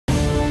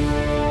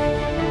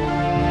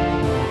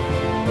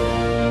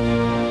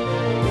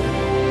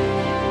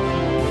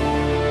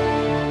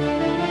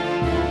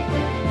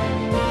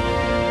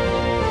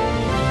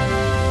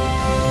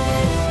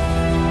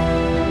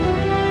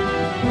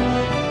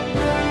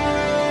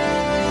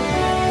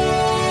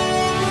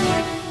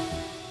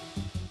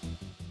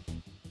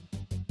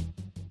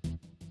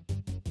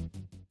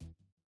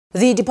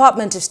The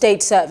Department of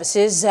State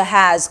Services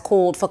has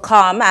called for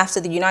calm after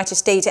the United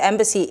States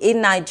Embassy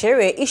in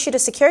Nigeria issued a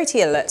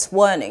security alert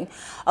warning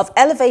of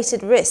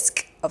elevated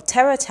risk of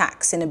terror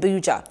attacks in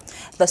Abuja.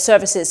 The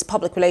service's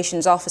public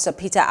relations officer,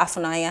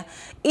 Afunanya,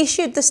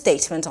 issued the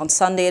statement on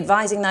Sunday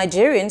advising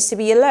Nigerians to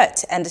be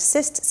alert and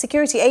assist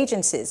security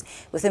agencies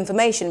with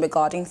information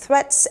regarding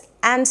threats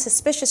and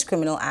suspicious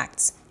criminal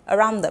acts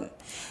around them.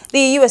 The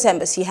U.S.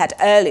 Embassy had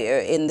earlier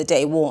in the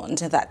day warned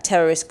that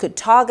terrorists could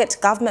target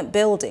government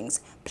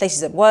buildings,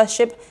 places of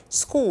worship,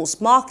 schools,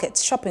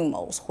 markets, shopping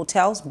malls,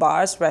 hotels,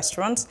 bars,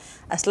 restaurants,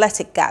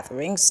 athletic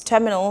gatherings,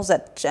 terminals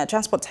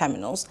transport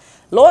terminals,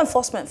 law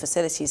enforcement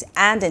facilities,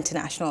 and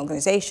international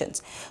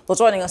organizations. Well,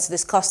 joining us to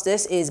discuss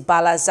this is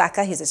Bala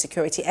Zakka. He's a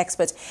security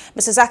expert.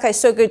 Mr. Zakka, it's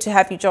so good to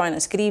have you join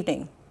us. Good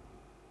evening.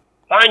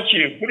 Thank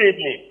you. Good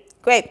evening.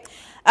 Great.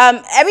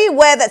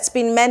 Everywhere that's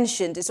been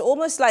mentioned, it's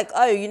almost like,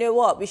 oh, you know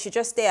what, we should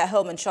just stay at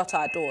home and shut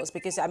our doors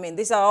because, I mean,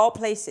 these are all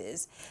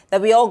places that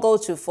we all go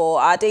to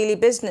for our daily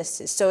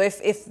businesses. So if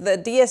the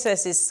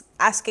DSS is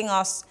asking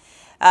us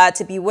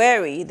to be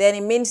wary, then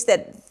it means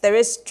that there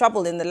is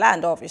trouble in the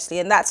land, obviously,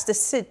 and that's the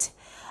seat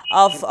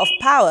of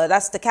power.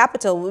 That's the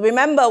capital.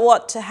 Remember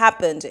what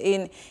happened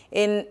in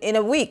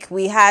a week.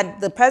 We had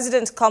the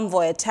president's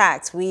convoy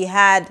attacked. We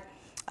had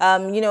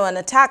an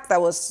attack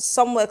that was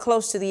somewhere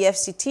close to the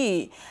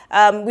FCT.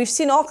 We've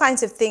seen all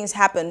kinds of things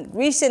happen.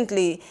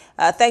 Recently,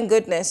 thank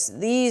goodness,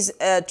 these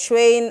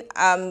train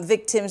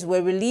victims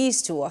were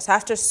released to us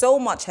after so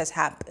much has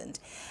happened.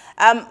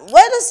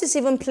 Where does this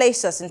even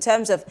place us in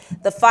terms of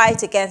the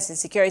fight against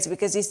insecurity?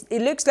 Because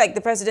it looks like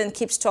the president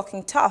keeps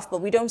talking tough, but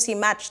we don't see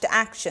matched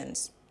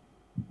actions.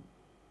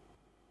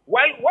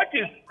 Well, what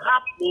is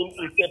happening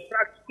is a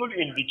practical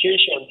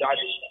indication that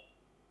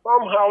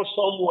somehow,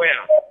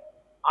 somewhere,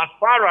 as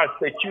far as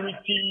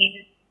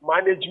security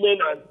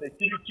management and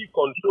security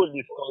control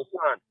is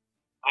concerned,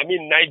 I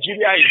mean,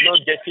 Nigeria is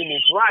not getting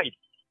it right.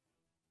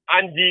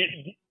 And the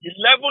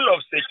level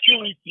of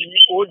security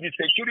or the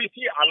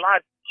security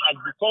alert has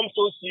become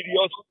so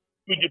serious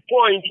to the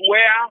point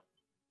where,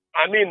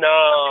 I mean,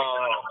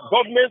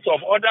 governments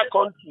of other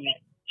countries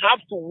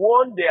have to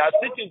warn their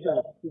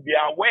citizens to be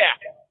aware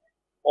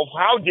of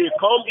how they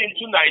come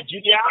into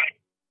Nigeria,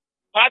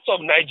 parts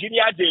of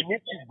Nigeria they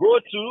need to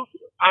go to.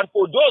 And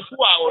for those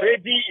who are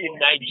already in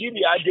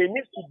Nigeria, they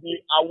need to be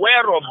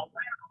aware of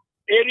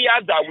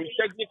areas that we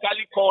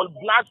technically call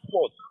black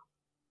spots.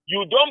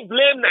 You don't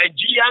blame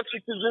Nigerian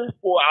citizens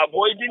for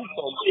avoiding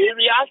some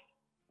areas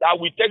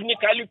that we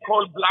technically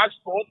call black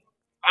spots,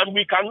 and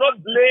we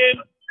cannot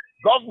blame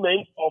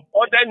governments of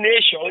other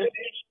nations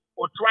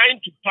for trying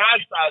to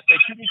pass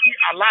security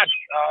alerts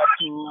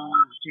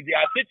to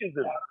their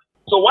citizens.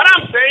 So what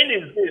I'm saying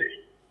is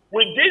this: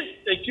 with this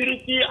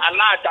security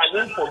alert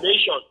and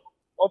information,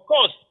 of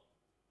course,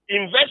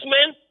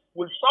 investment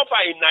will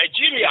suffer in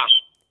Nigeria,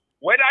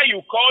 whether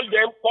you call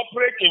them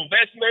corporate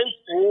investments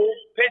or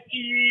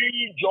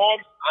petty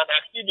jobs and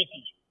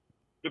activities.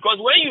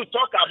 Because when you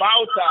talk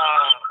about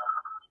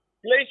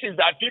places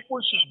that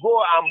people should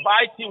go and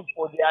buy things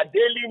for their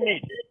daily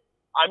needs,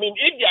 I mean,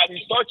 if there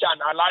is such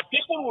an alert,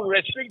 people will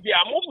restrict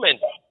their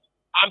movement,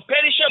 and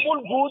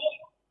perishable goods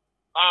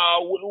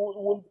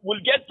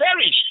will get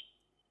perished.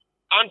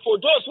 And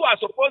for those who are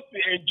supposed to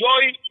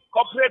enjoy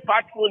corporate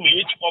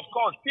patronage, of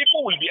course,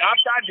 people will be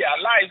after their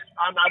lives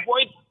and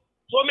avoid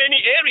so many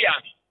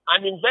areas,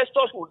 and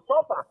investors will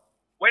suffer,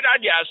 whether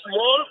they are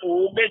small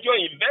or major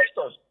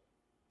investors.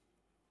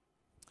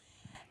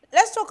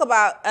 Let's talk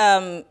about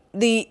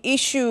the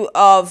issue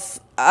of,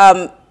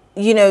 whether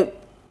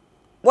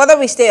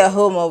we stay at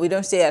home or we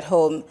don't stay at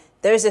home,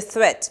 there is a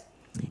threat.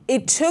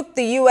 It took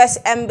the U.S.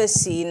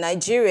 Embassy in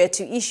Nigeria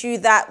to issue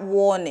that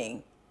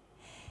warning.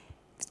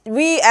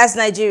 We as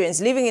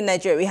Nigerians living in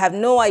Nigeria, we have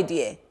no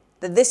idea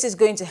that this is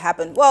going to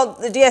happen. Well,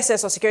 the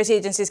DSS or security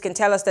agencies can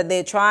tell us that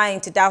they're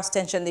trying to douse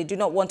tension. They do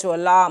not want to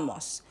alarm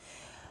us.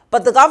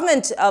 But the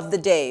government of the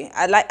day,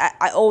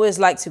 I always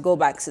like to go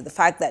back to the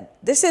fact that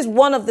this is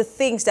one of the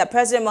things that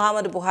President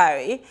Muhammadu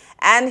Buhari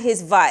and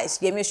his vice,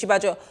 Yemi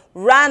Osinbajo,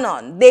 ran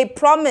on. They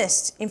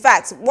promised, in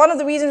fact, one of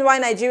the reasons why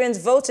Nigerians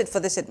voted for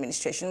this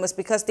administration was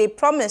because they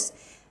promised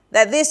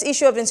that this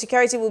issue of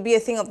insecurity will be a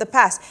thing of the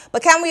past.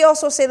 But can we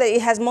also say that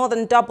it has more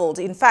than doubled?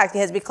 In fact, it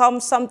has become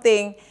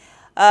something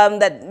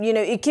that,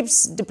 it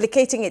keeps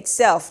duplicating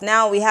itself.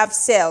 Now we have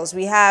cells.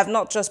 We have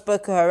not just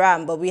Boko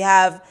Haram, but we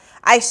have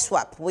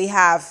ISWAP. We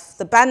have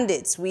the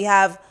bandits. We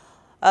have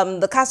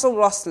the castle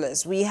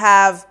rustlers. We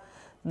have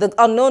the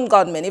unknown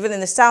gunmen, even in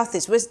the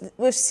southeast.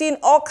 We've seen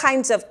all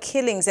kinds of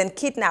killings and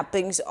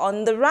kidnappings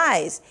on the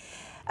rise.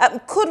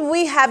 Could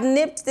we have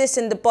nipped this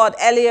in the bud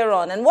earlier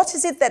on? And what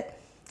is it that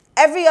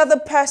every other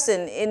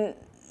person in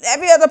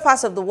every other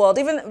part of the world,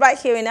 even right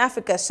here in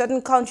Africa,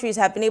 certain countries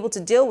have been able to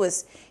deal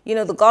with,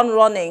 the gun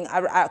running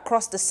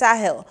across the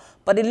Sahel.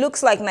 But it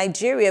looks like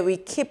Nigeria, we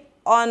keep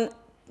on,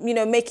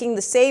 making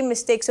the same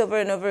mistakes over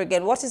and over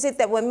again. What is it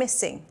that we're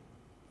missing?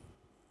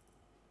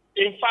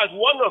 In fact,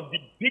 one of the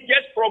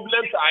biggest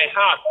problems I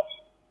have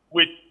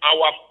with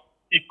our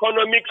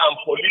economic and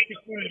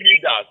political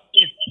leaders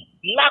is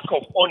lack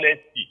of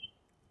honesty.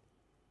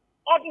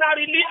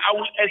 Ordinarily, I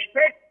would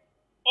expect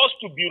us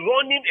to be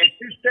running a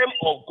system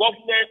of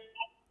government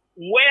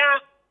where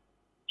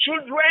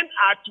children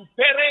are to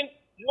parent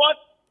what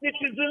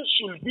citizens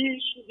should be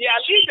to their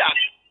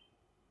leaders.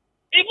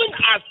 Even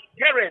as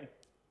parents,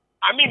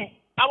 I mean,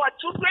 our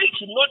children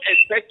should not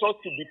expect us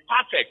to be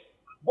perfect,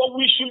 but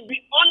we should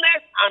be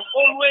honest and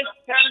always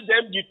tell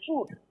them the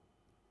truth.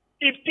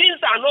 If things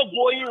are not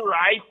going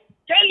right,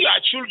 tell your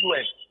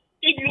children.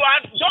 If you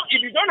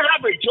don't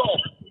have a job,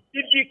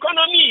 if the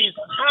economy is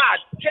hard,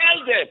 tell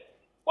them.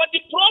 But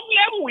the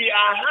problem we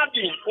are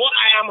having, or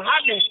I am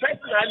having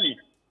personally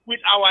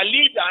with our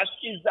leaders,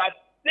 is that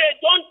they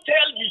don't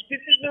tell the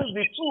citizens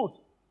the truth.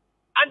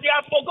 And they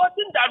have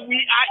forgotten that we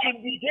are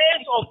in the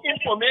days of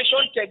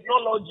information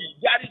technology.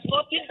 There is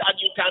nothing that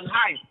you can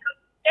hide.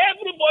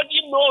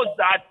 Everybody knows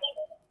that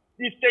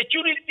the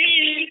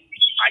security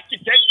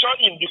architecture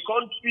in the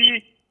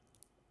country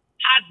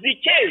has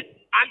decayed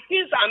and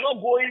things are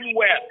not going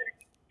well.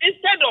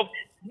 Instead of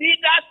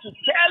leaders to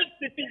tell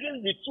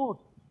citizens the truth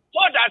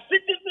so that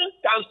citizens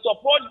can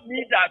support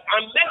leaders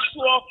and make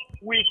sure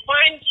we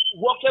find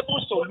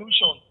workable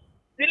solutions,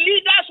 the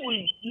leaders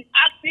will be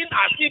acting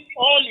as if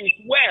all is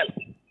well.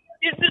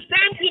 It's the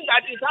same thing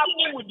that is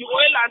happening with the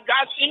oil and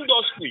gas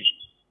industry.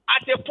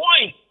 At a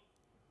point,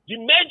 the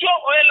major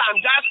oil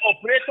and gas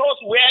operators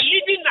were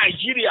leaving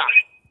Nigeria.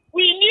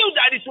 We knew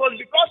that it was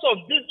because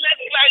of business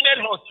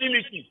climate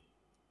hostility.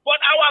 But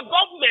our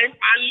government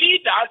and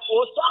leaders,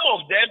 or some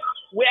of them,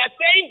 were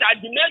saying that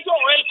the major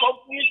oil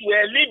companies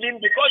were leaving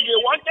because they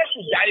wanted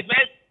to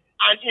divest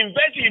and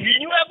invest in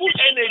renewable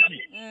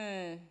energy.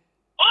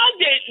 All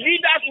the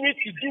leaders need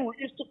to do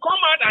is to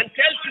come out and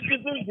tell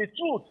citizens the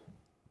truth.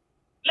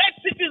 Let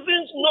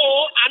citizens know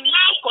and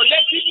now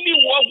collectively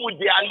work with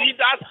their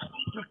leaders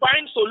to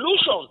find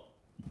solutions.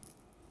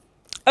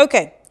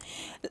 Okay.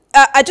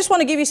 I just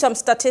want to give you some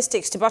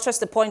statistics to buttress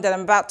the point that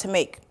I'm about to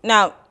make.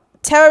 Now,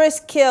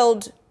 terrorists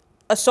killed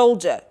a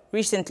soldier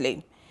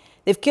recently.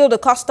 They've killed a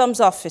customs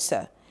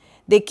officer.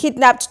 They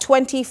kidnapped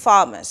 20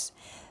 farmers.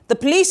 The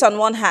police, on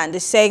one hand,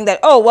 is saying that,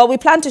 oh, well, we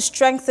plan to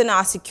strengthen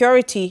our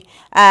security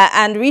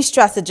and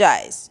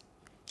re-strategize.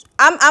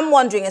 I'm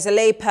wondering, as a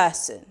lay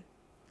person,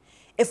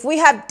 if we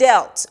have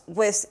dealt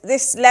with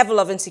this level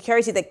of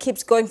insecurity that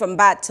keeps going from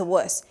bad to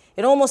worse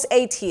in almost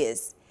 8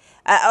 years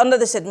under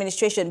this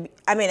administration,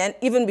 I mean, and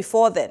even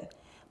before then,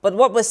 but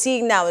what we're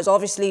seeing now is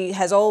obviously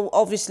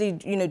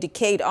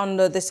decayed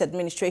under this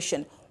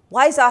administration.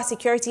 Why is our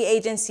security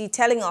agency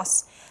telling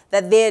us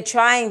that they're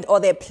trying or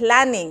they're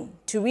planning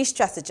to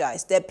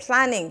re-strategize? They're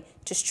planning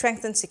to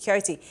strengthen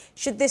security.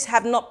 Should this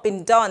have not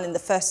been done in the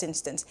first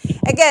instance?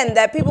 Again,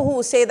 there are people who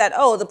will say that,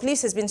 oh, the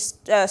police has been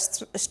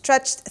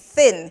stretched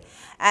thin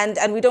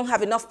and we don't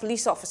have enough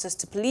police officers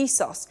to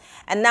police us.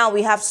 And now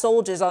we have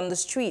soldiers on the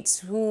streets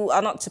who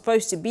are not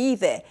supposed to be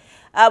there.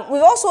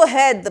 We've also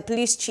heard the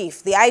police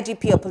chief, the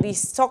IGP of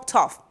police, talk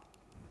tough,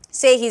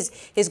 say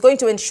he's going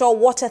to ensure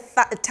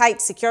watertight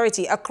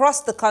security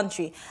across the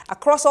country,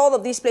 across all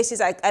of these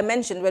places I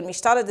mentioned when we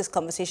started this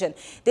conversation.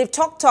 They've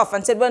talked tough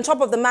and said, we're on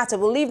top of the matter,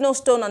 we'll leave no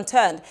stone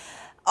unturned.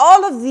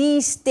 All of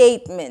these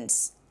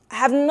statements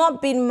have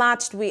not been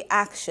matched with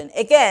action.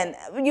 Again,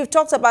 you've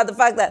talked about the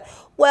fact that,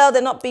 well,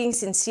 they're not being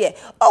sincere.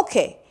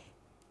 Okay.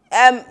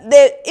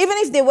 Even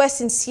if they were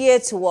sincere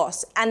to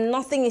us and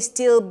nothing is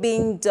still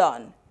being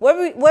done,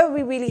 where are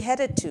we really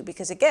headed to?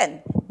 Because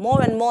again,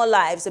 more and more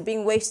lives are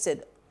being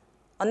wasted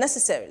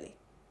unnecessarily.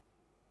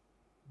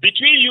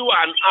 Between you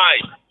and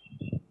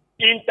I,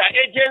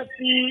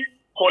 interagency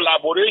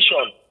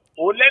collaboration,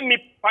 or let me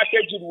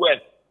package it well,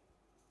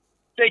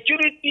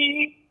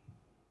 security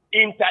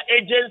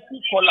interagency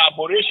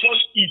collaboration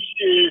is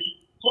a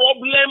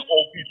problem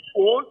of its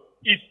own,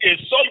 is a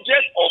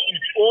subject of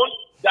its own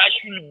that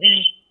should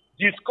be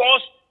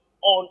discussed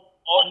on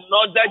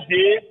another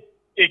day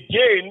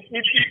again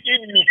if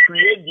you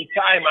create the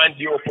time and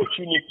the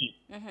opportunity.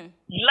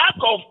 Lack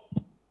of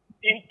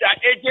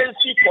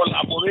interagency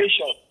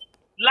collaboration,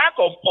 lack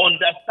of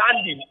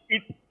understanding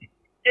is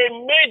a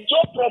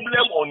major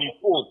problem on its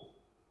own.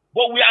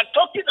 But we are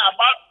talking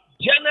about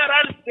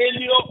general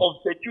failure of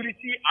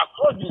security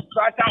across the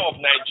strata of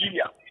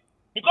Nigeria.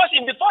 Because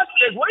in the first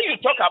place, when you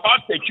talk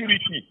about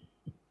security,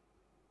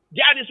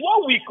 there is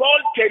what we call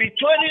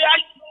territorial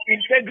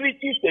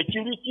integrity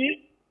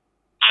security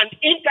and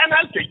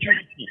internal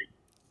security.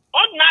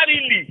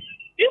 Ordinarily,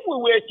 if we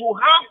were to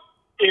have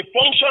a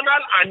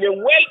functional and a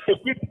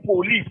well-equipped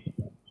police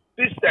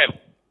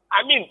system,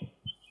 I mean,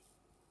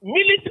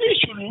 military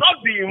should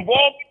not be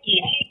involved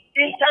in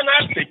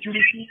internal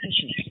security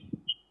issues.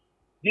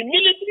 The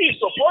military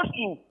is supposed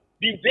to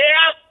be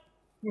there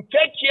to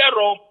take care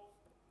of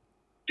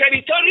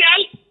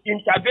territorial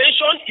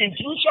intervention,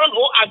 intrusion,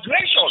 or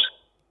aggression.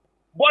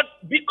 But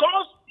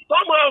because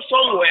somehow,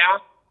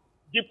 somewhere,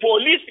 the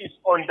police is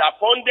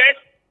underfunded,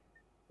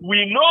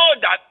 we know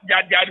that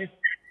there is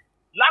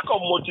lack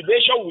of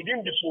motivation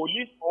within the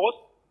police force.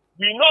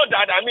 We know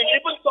that, I mean,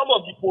 even some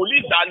of the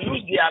police that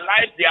lose their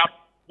lives,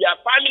 their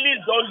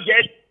families don't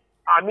get,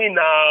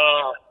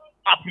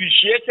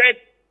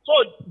 appreciated. So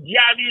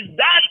there is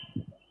that,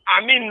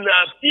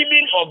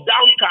 feeling of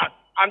downcast.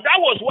 And that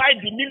was why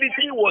the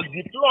military was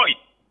deployed.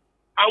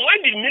 And when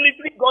the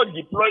military got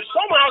deployed,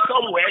 somehow,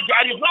 somewhere,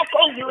 there is no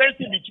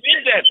congruency between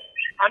them.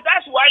 And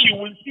that's why you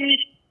will see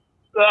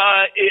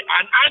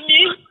an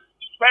army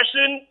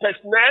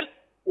personnel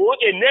or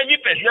a navy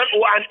personnel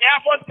or an air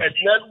force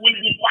personnel will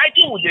be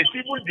fighting with a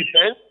civil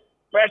defense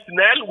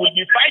personnel, will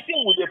be fighting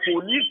with a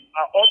police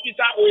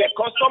officer or a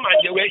custom, and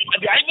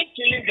they are even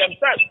killing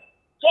themselves.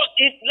 So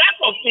lack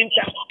of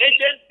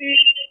interagency,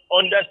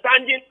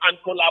 understanding, and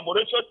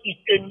collaboration is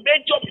a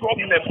major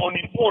problem on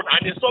its own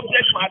and a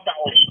subject matter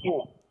of its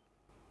own.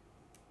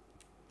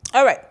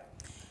 All right.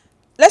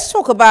 Let's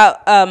talk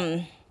about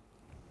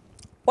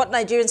what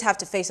Nigerians have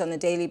to face on a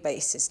daily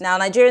basis. Now,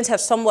 Nigerians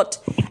have somewhat,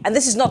 and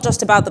this is not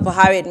just about the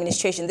Buhari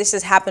administration, this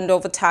has happened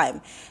over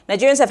time.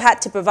 Nigerians have had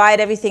to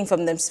provide everything for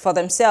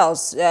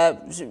themselves,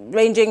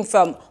 ranging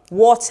from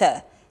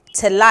water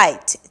to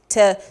light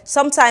to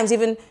sometimes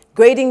even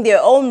grading their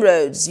own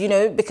roads, you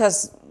know,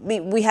 because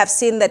we have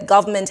seen that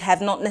government have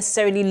not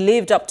necessarily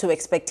lived up to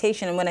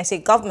expectation. And when I say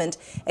government,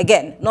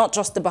 again, not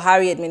just the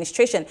Buhari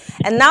administration.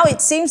 And now it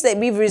seems that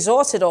we've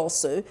resorted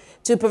also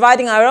to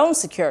providing our own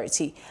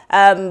security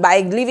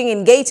by living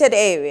in gated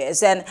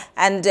areas and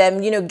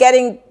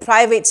getting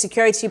private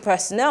security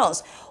personnel.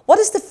 What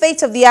is the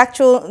fate of the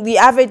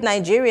average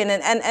Nigerian?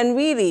 And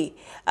really,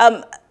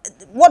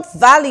 what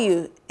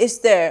value is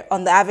there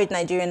on the average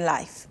Nigerian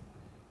life?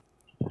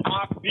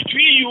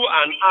 Between you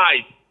and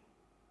I,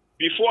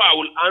 before I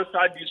will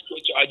answer this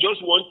question, I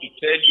just want to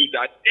tell you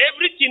that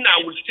everything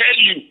I will tell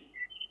you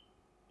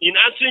in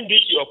answering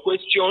this your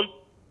question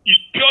is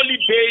purely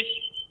based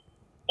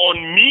on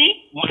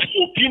me, my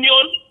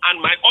opinion,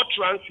 and my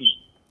utterances.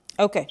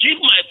 Okay. Give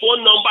my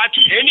phone number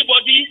to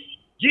anybody,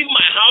 give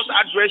my house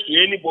address to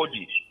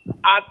anybody.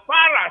 As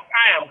far as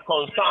I am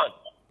concerned,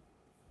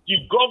 the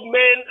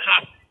government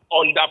has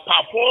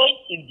underperformed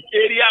in the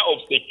area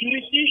of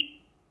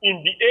security, in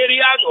the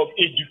areas of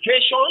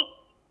education,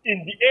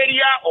 in the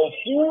area of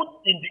food,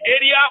 in the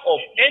area of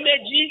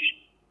energy,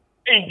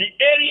 in the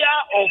area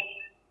of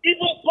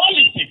even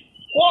politics.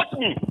 Quote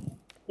me.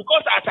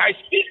 Because as I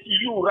speak to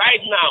you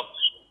right now,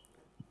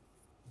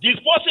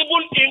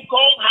 disposable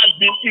income has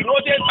been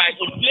eroded by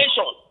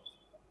inflation.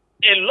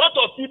 A lot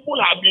of people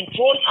have been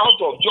thrown out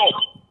of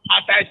jobs.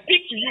 As I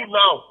speak to you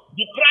now,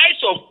 the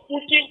price of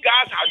cooking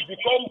gas has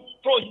become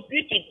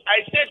prohibitive.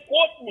 I said,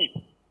 quote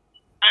me.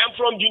 I am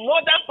from the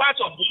northern part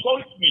of the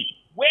country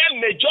where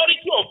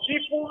majority of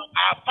people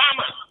are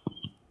farmers.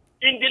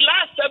 In the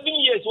last 7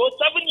 years or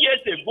 7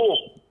 years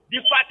ago,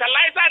 the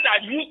fertilizer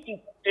that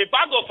a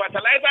bag of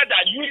fertilizer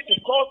that used to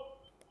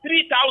cost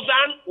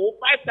 3,000 or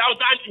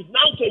 5,000 is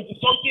now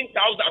 20-something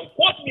thousand.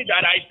 Quote me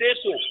that I say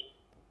so.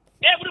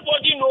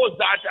 Everybody knows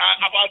that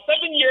about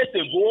 7 years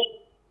ago,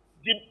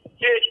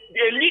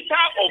 a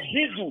liter of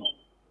diesel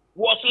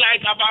was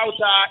like about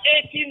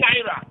 80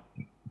 naira.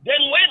 Then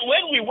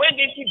when we went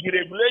into the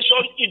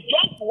regulation, it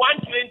jumped to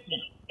 120.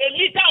 A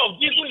liter of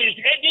diesel is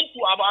heading to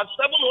about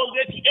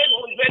 700 to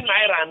 800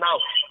 naira now.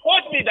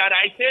 Quote me that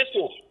I say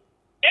so.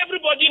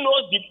 Everybody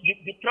knows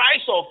the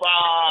price of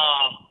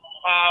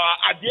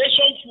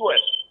aviation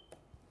fuel.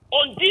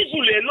 On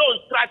diesel alone,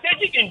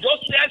 strategic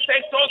industrial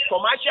sectors,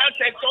 commercial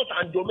sectors,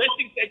 and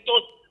domestic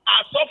sectors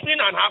are suffering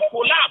and have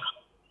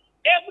collapsed.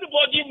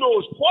 Everybody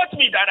knows, quote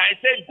me that I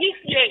said this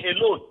year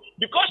alone,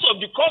 because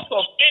of the cost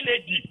of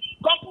energy,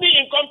 company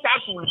income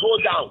tax will go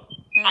down.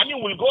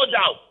 Will go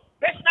down.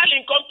 Personal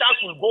income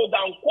tax will go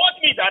down. Quote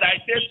me that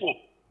I say so.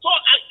 So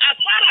as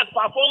far as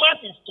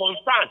performance is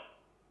concerned,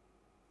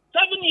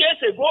 7 years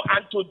ago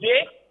and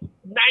today,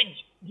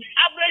 the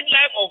average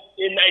life of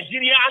a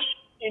Nigerian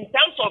in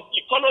terms of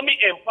economic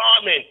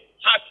empowerment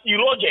has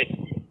eroded.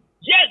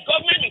 Yes,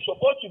 government is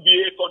supposed to be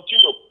a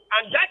continuum.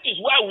 And that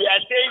is why we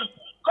are saying,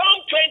 come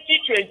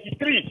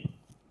 2023,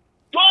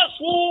 those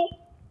who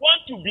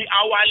want to be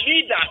our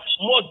leaders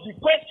must be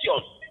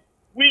questioned.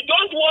 We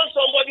don't want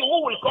somebody who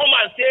will come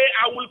and say,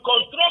 I will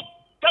construct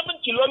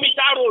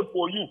 7-kilometer road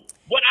for you.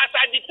 But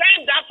at the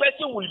time that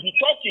person will be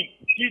talking,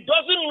 he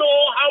doesn't know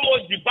how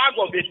much the bag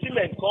of a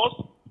cement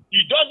costs.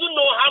 He doesn't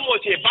know how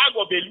much a bag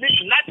of a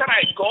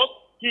laterite costs.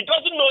 He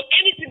doesn't know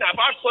anything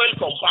about soil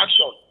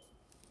compaction.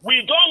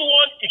 We don't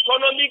want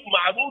economic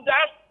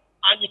marauders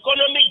and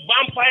economic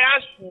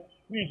vampires to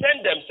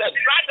present themselves.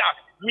 Rather,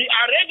 we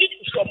are ready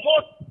to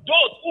support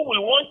those who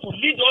will want to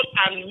lead us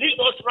and lead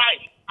us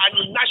right and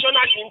in national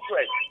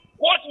interest.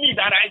 Quote me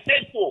that I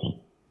said so.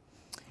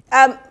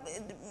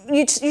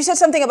 You said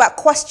something about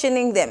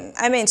questioning them.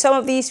 I mean, some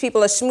of these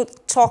people are smooth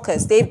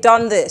talkers. They've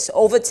done this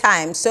over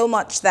time so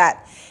much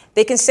that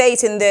they can say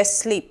it in their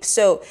sleep.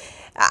 So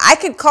I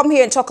could come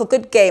here and talk a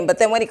good game, but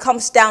then when it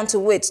comes down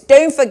to it,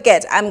 don't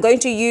forget, I'm going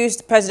to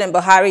use President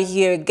Buhari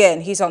here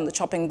again. He's on the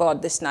chopping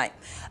board this night.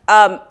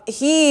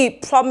 He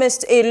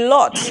promised a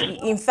lot.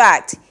 In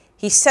fact,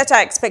 he set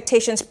our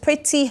expectations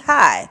pretty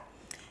high.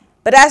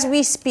 But as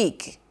we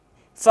speak,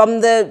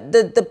 from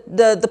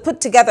the put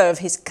together of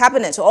his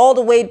cabinet all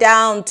the way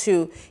down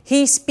to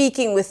he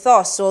speaking with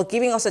us or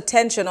giving us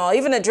attention or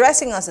even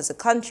addressing us as a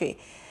country,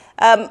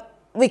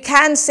 we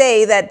can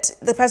say that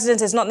the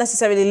president has not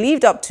necessarily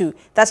lived up to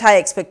that high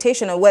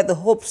expectation or where the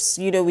hopes,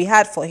 we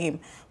had for him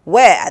were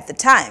at the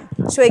time.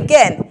 So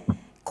again,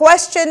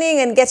 questioning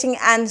and getting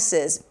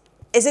answers.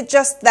 Is it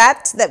just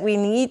that we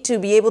need to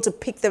be able to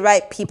pick the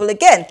right people?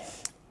 Again,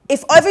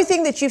 if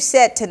everything that you've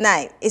said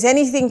tonight is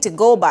anything to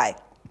go by,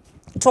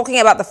 talking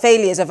about the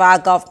failures of our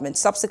government,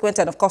 subsequent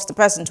and of course the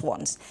present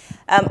ones,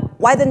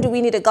 why then do we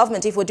need a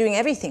government if we're doing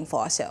everything for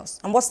ourselves?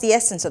 And what's the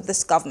essence of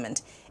this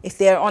government if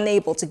they're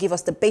unable to give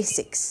us the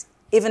basics,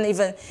 even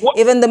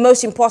the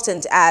most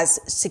important as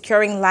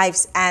securing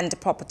lives and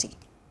property?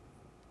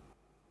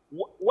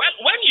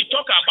 When you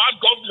talk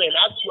about government,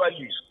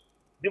 actually,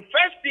 the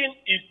first thing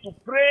is to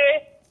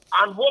pray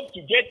and hope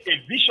to get a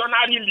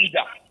visionary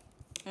leader.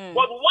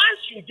 But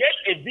once you get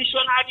a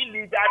visionary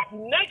leader, the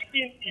next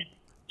thing is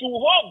to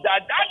hope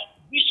that that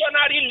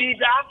visionary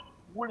leader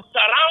will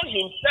surround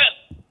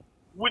himself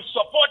with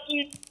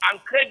supportive and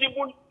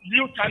credible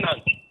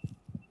lieutenants.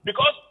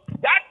 Because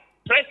that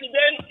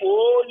president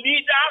or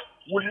leader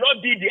will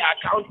not be the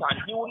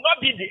accountant. He will not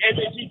be the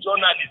energy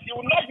journalist. He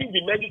will not be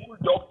the medical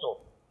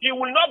doctor. He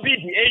will not be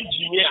the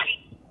engineer.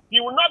 He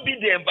will not be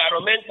the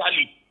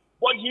environmentalist.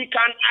 But he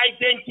can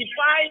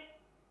identify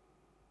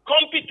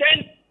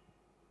competent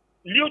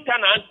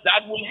lieutenants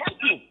that will help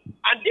him.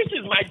 And this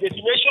is my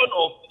definition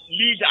of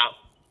leader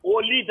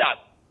or leaders.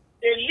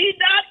 A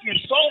leader is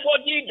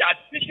somebody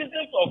that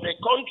citizens of a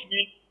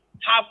country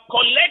have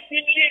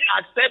collectively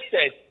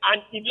accepted and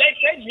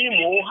elected him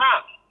or her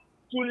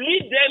to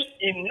lead them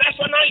in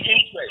national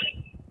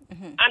interest.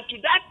 And to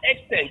that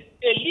extent,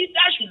 a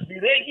leader should be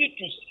ready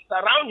to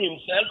surround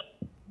himself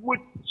with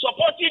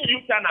supporting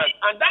lieutenants.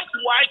 And that's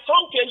why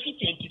come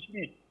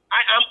 2023,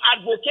 I am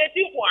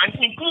advocating for an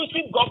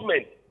inclusive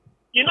government.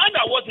 In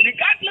other words,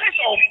 regardless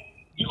of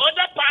the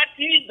other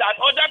parties that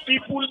other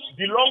people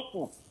belong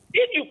to,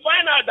 if you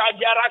find out that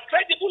there are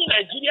credible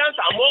Nigerians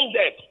among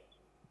them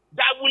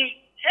that will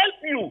help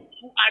you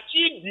to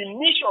achieve the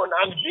mission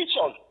and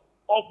vision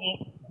of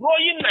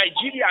growing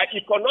Nigeria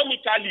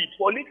economically,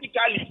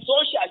 politically,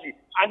 socially,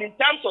 and in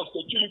terms of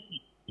security,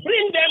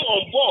 bring them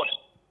on board.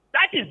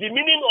 That is the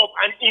meaning of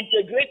an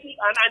integrated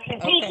and an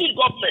inclusive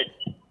government.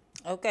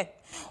 Okay.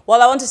 Well,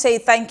 I want to say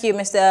thank you,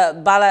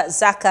 Mr. Bala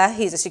Zakka.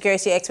 He's a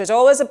security expert.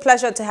 Always a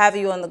pleasure to have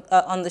you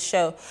on the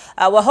show.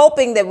 We're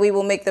hoping that we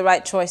will make the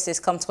right choices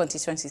come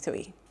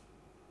 2023.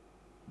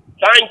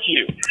 Thank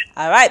you.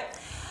 All right.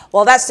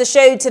 Well, that's the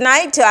show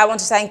tonight. I want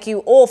to thank you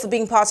all for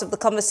being part of the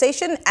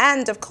conversation.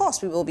 And of course,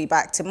 we will be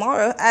back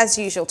tomorrow, as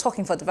usual,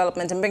 talking for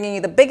development and bringing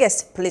you the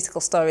biggest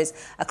political stories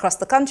across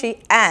the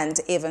country and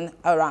even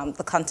around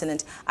the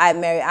continent. I'm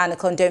Mary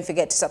Anacon. Don't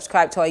forget to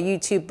subscribe to our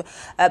YouTube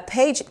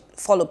page.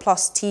 Follow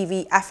Plus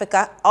TV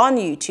Africa on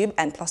YouTube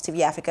and Plus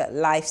TV Africa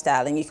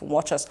Lifestyle. And you can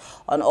watch us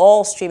on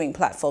all streaming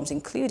platforms,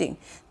 including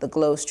the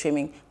Glow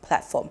streaming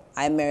platform.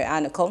 I'm Mary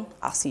Anacon.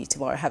 I'll see you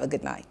tomorrow. Have a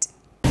good night.